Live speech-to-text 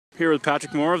Here with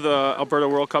Patrick Moore of the Alberta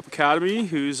World Cup Academy,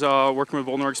 who's working with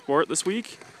Bull Nordic Sport this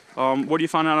week. What do you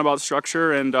find out about the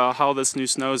structure and how this new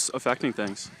snow is affecting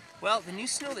things? Well, the new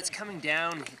snow that's coming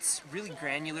down, it's really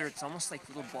granular. It's almost like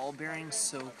little ball bearings,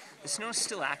 so the snow is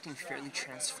still acting fairly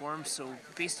transformed. So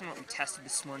based on what we tested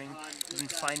this morning, we've been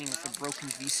finding that the broken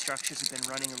V structures have been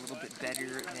running a little bit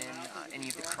better than any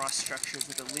of the cross structures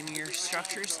or the linear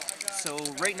structures. So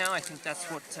right now I think that's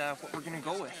what we're going to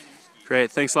go with. Great,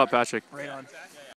 thanks a lot, Patrick. Right on.